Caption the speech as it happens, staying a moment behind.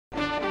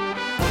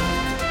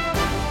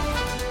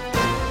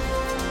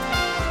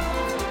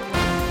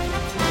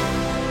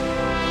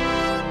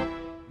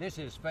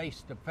This is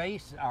Face to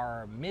Face,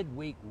 our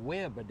midweek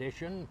web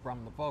edition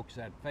from the folks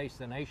at Face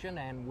the Nation,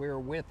 and we're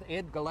with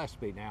Ed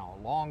Gillespie now,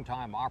 a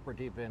longtime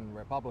operative in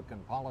Republican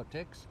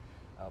politics,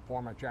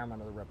 former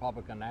chairman of the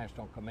Republican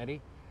National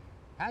Committee.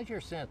 How's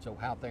your sense of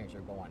how things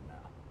are going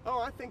now? Oh,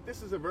 I think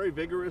this is a very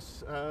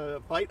vigorous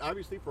fight,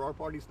 obviously, for our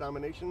party's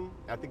nomination.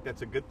 I think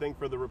that's a good thing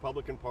for the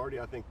Republican Party.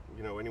 I think,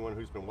 anyone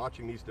who's been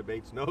watching these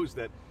debates knows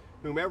that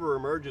whomever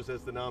emerges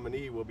as the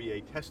nominee will be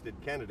a tested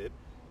candidate.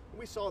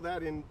 We saw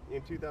that in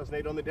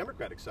 2008 on the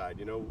Democratic side.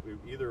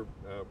 Either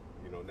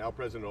now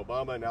President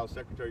Obama, now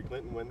Secretary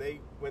Clinton, when they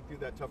went through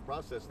that tough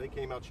process, they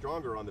came out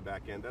stronger on the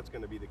back end. That's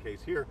going to be the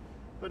case here,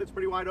 but it's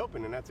pretty wide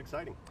open, and that's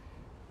exciting.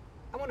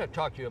 I want to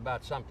talk to you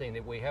about something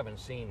that we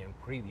haven't seen in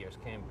previous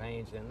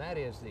campaigns, and that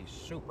is these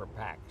Super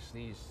PACs.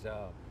 These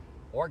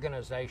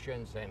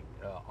organizations and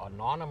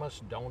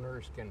anonymous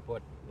donors can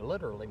put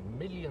literally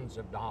millions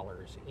of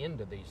dollars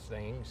into these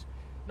things.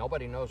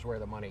 Nobody knows where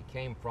the money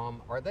came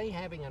from. Are they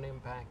having an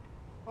impact?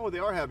 Oh, they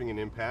are having an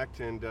impact,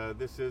 and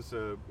this is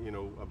a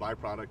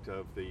byproduct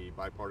of the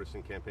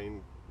Bipartisan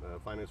Campaign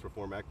Finance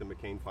Reform Act, the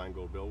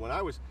McCain-Feingold bill. When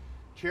I was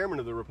chairman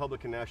of the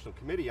Republican National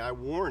Committee, I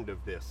warned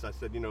of this. I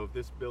said, if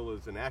this bill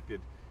is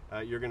enacted,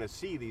 you're going to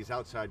see these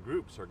outside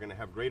groups are going to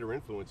have greater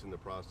influence in the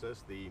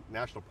process. The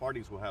national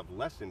parties will have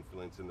less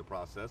influence in the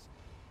process.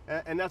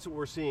 And that's what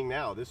we're seeing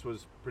now. This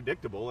was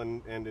predictable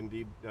and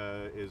indeed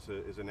is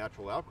a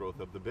natural outgrowth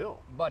of the bill.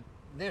 But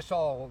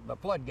the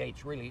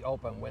floodgates really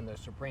open when the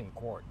Supreme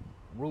Court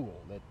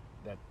ruled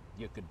that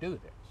you could do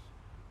this.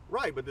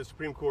 Right, but the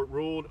Supreme Court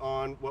ruled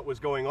on what was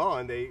going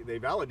on. They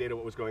validated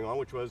what was going on,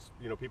 which was,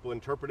 people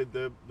interpreted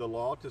the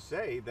law to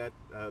say that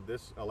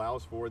this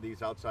allows for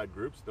these outside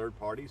groups, third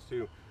parties,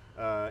 to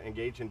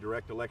engage in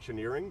direct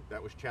electioneering.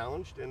 That was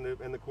challenged, and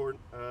the court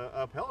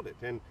upheld it.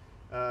 And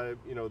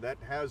that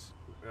has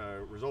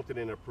resulted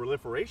in a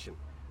proliferation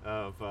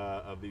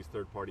of these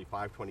third-party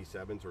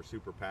 527s or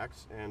Super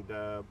PACs. And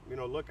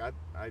look,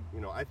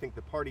 I think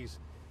the parties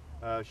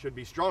should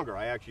be stronger.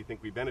 I actually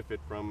think we benefit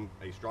from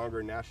a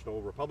stronger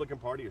national Republican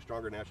Party, a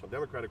stronger national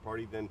Democratic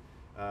Party than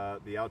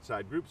the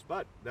outside groups.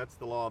 But that's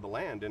the law of the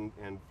land,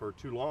 and for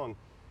too long,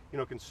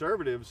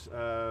 conservatives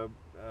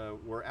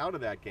were out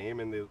of that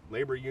game, and the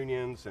labor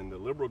unions and the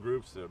liberal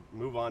groups,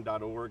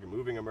 MoveOn.org and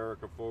Moving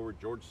America Forward,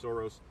 George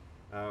Soros,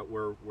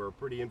 were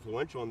pretty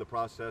influential in the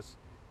process,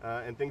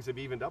 and things have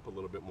evened up a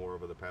little bit more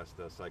over the past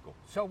cycle.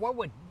 So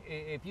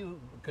if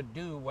you could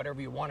do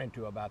whatever you wanted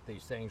to about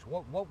these things,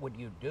 what would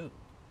you do?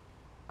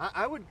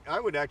 I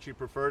would actually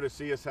prefer to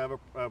see us have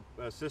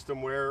a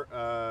system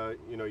where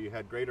you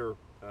had greater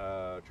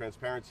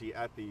transparency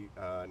at the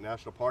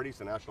national parties.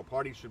 The national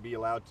parties should be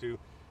allowed to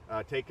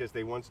take, as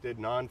they once did,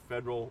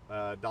 non-federal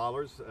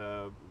dollars.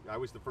 I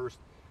was the first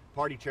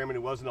party chairman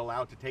who wasn't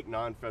allowed to take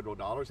non-federal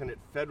dollars, and it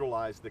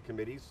federalized the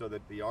committees so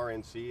that the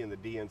RNC and the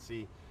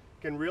DNC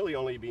can really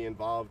only be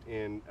involved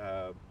in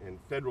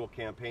federal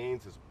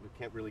campaigns. We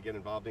can't really get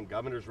involved in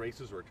governor's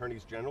races or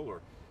attorneys general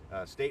or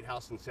state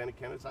house and senate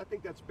candidates. I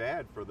think that's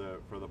bad for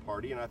the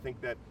party, and I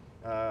think that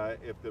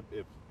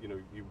if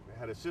you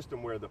had a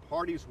system where the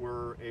parties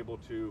were able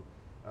to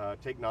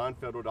take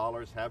non-federal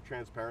dollars, have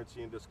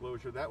transparency and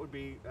disclosure, that would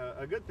be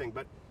a good thing.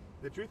 But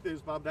the truth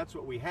is, Bob, that's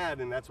what we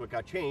had, and that's what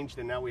got changed,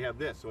 and now we have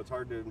this. So it's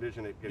hard to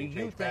envision it getting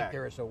changed back. Do you think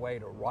there's a way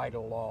to write a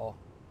law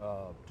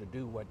to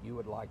do what you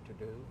would like to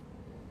do?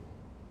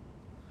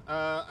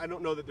 I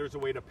don't know that there's a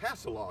way to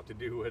pass a law to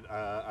do what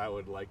I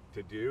would like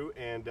to do.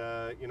 And,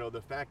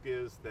 the fact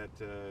is that,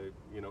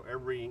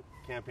 every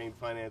campaign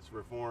finance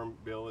reform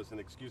bill is an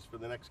excuse for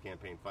the next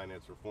campaign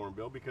finance reform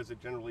bill, because they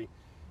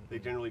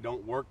generally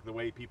don't work the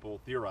way people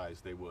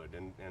theorize they would.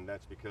 And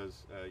that's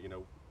because,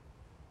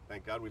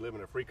 thank God we live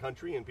in a free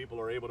country and people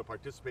are able to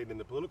participate in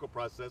the political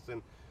process.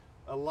 And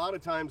a lot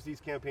of times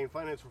these campaign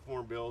finance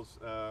reform bills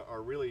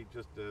are really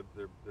just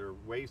they're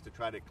ways to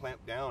try to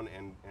clamp down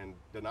and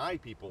deny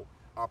people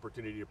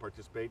opportunity to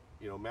participate,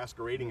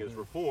 masquerading as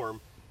reform,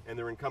 and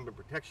their incumbent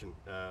protection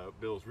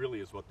bills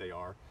really is what they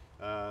are.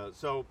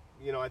 So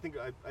I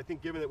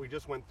think given that we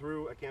just went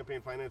through a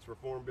campaign finance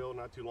reform bill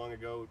not too long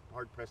ago,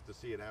 hard pressed to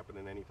see it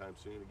happening anytime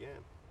soon again.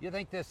 You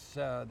think this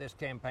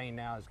campaign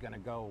now is going to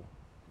go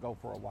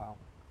for a while?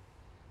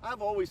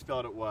 I've always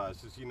felt it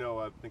was. As you know,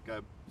 I think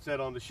I've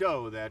said on the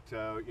show that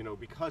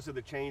because of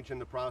the change in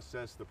the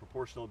process, the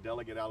proportional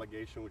delegate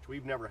allegation, which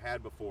we've never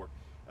had before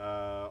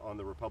on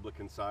the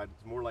Republican side,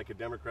 it's more like a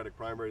Democratic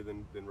primary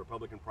than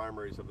Republican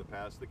primaries of the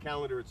past. The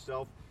calendar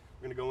itself,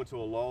 we're going to go into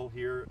a lull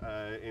here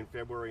in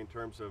February in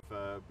terms of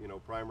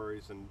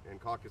primaries and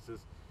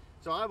caucuses.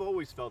 So I've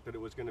always felt that it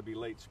was going to be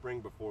late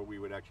spring before we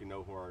would actually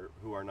know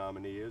who our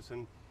nominee is.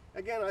 And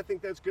again, I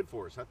think that's good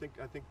for us. I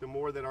think the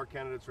more that our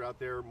candidates are out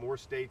there, more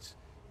states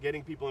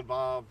getting people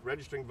involved,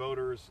 registering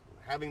voters,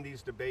 having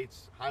these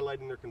debates,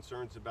 highlighting their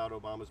concerns about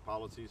Obama's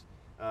policies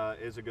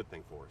is a good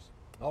thing for us.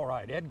 All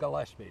right, Ed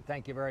Gillespie,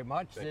 thank you very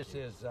much. This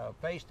is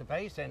Face to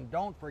Face, and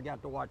don't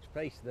forget to watch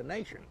Face the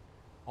Nation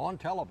on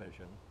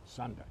television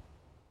Sunday.